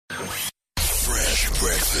Fresh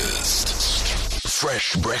breakfast.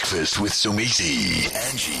 Fresh breakfast with Sumiti,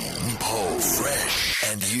 Angie, Paul,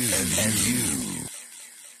 Fresh, and you.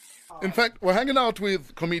 In fact, we're hanging out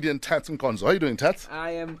with comedian Tats Nkonzo. How are you doing, Tats? I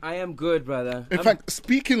am good, brother. In fact,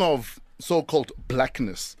 speaking of so-called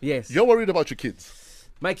blackness, yes, you're worried about your kids.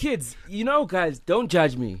 My kids, guys, don't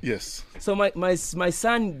judge me. Yes. So my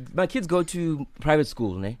son, my kids go to private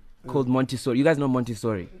school, ne? Called Montessori. You guys know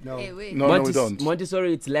Montessori? No. No, we don't.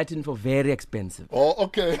 Montessori, it's Latin for very expensive. Oh,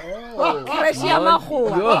 okay.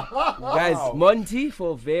 Guys, Monty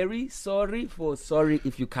for very, sorry for sorry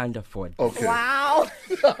if you can't afford. Okay. Wow.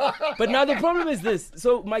 But now the problem is this.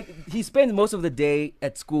 So he spends most of the day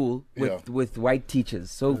at school with white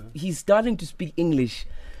teachers. So he's starting to speak English.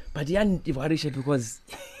 But because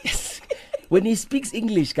when he speaks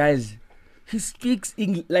English, guys, he speaks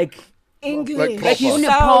like English. Like he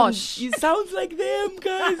sounds like them,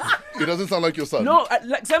 guys. He doesn't sound like your son. No,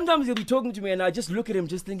 like sometimes he'll be talking to me and I just look at him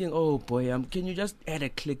just thinking, oh boy, can you just add a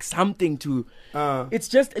click, something to...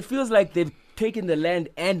 It feels like they've taken the land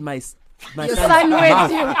and my Your son's son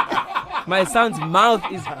mouth. with you. My son's mouth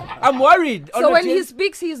is... I'm worried. So when he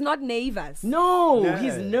speaks, he's not nervous. No,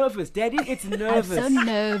 he's nervous. Daddy, it's nervous. I'm so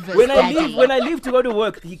nervous. When I leave to go to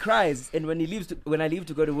work, he cries. And when I leave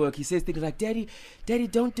to go to work, he says things like, Daddy,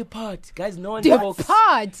 don't depart. Guys, no one talks.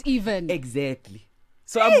 Depart even. Exactly.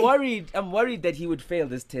 So I'm worried that he would fail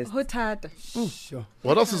this test. Sure.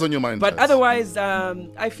 What else is on your mind? But Tats? otherwise,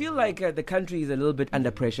 I feel like the country is a little bit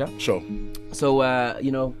under pressure. Sure. So,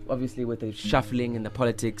 obviously with the shuffling and the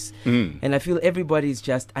politics, and I feel everybody's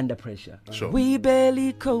just under pressure. Sure. We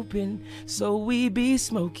barely coping, so we be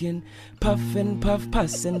smoking, puff and puff,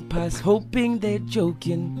 pass and pass, hoping they're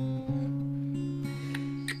joking.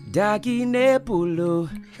 Dagi nepulo,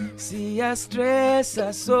 siya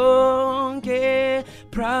stressa sonke,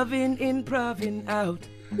 Pravin in, Pravin out,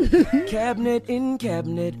 cabinet in,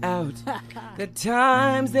 cabinet out. The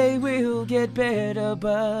times they will get better,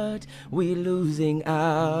 but we losing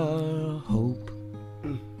our hope.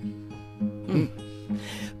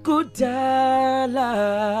 Kudala,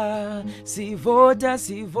 sivota,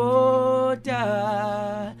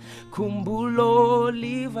 kumbulo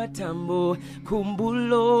liva tambo,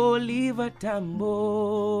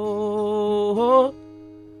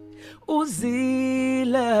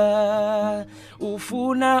 uzila,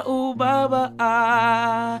 ufuna ubaba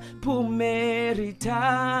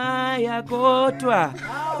pumeritaya kodwa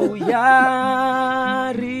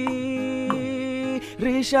uyari.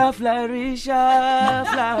 Rishafla, minister.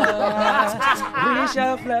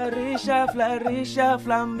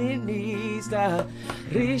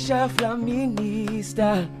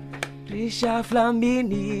 Rishafla,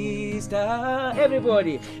 minister.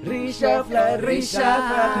 Everybody. Rishafla, minister.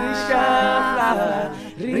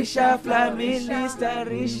 Rishafla,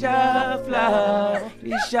 minister.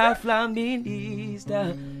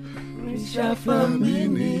 Rishafla,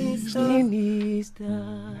 minister.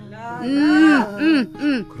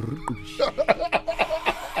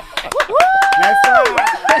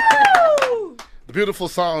 The beautiful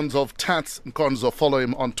sounds of Tats Nkonzo. Follow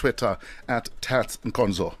him on Twitter at Tats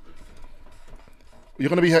Nkonzo. You're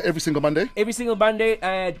going to be here every single Monday? Every single Monday,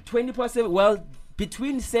 24/7. Well,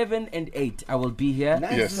 between 7 and 8, I will be here.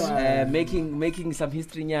 Yes. Making some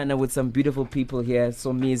history nyana with some beautiful people here.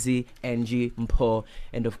 Somizi, Angie, Mpo,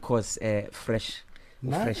 and of course, Fresh.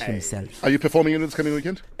 Fresh himself. Are you performing in this coming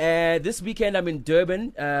weekend? This weekend I'm in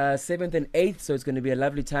Durban, 7th and 8th, so it's going to be a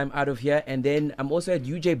lovely time out of here. And then I'm also at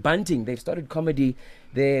UJ Bunting. They've started comedy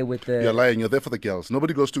there with the... You're lying. You're there for the girls.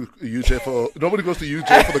 Nobody goes to UJ for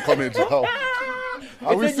the comedy. How?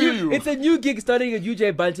 It's a new gig starting at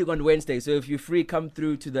UJ Bunting on Wednesday. So if you're free, come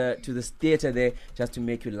through to the theatre there just to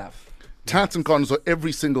make you laugh. Tats Nkonzo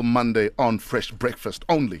every single Monday on Fresh Breakfast,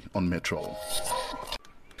 only on Metro.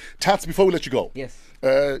 Tats, before we let you go. Yes.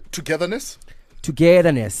 Togetherness.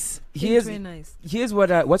 Here's very nice. Here's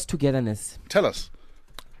what's togetherness. Tell us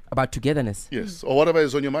about togetherness. Yes, or whatever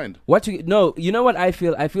is on your mind. You know what I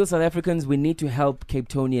feel. I feel South Africans, we need to help Cape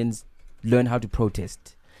Townians learn how to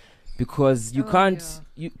protest, because you can't.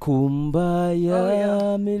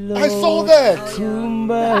 Kumbaya, Milo. I saw that.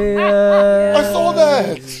 Kumbaya. I saw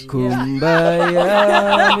that.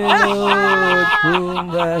 Kumbaya, Milo.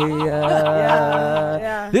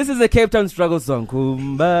 Kumbaya. This is a Cape Town struggle song.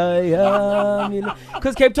 Kumbaya, Milo.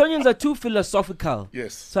 Because Cape Townians are too philosophical.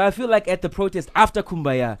 Yes. So I feel like at the protest after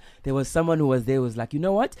Kumbaya, there was someone who was there who was like, you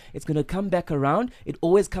know what? It's going to come back around. It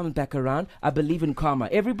always comes back around. I believe in karma.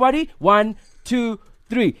 Everybody, 1, 2,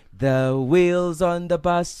 3. The wheels on the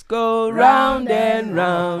bus go round and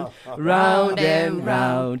round, round and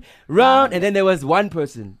round, round. And then there was one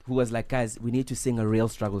person who was like, guys, we need to sing a real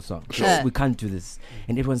struggle song. Sure. We can't do this.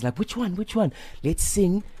 And everyone's like, which one? Which one? Let's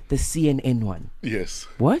sing the CNN one. Yes.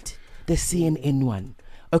 What? The CNN one.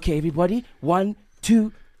 Okay, everybody. 1,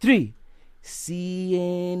 2, 3.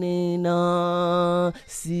 CNN,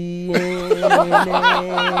 CNN,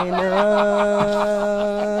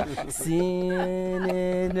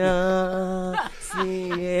 CNN,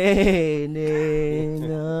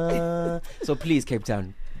 CNN. So please, Cape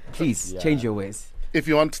Town, please change your ways. If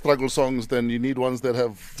you want struggle songs, then you need ones that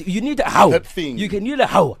have You need a how. that thing. You can need a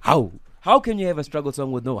how. How? How can you have a struggle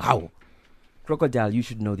song with no how? Crocodile, you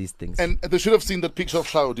should know these things. And they should have seen that picture of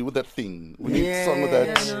Cloudy with that thing. We need a song with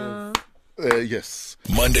that. Yes.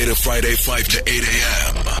 Monday to Friday, 5 to 8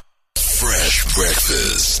 a.m. Fresh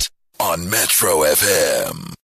breakfast on Metro FM.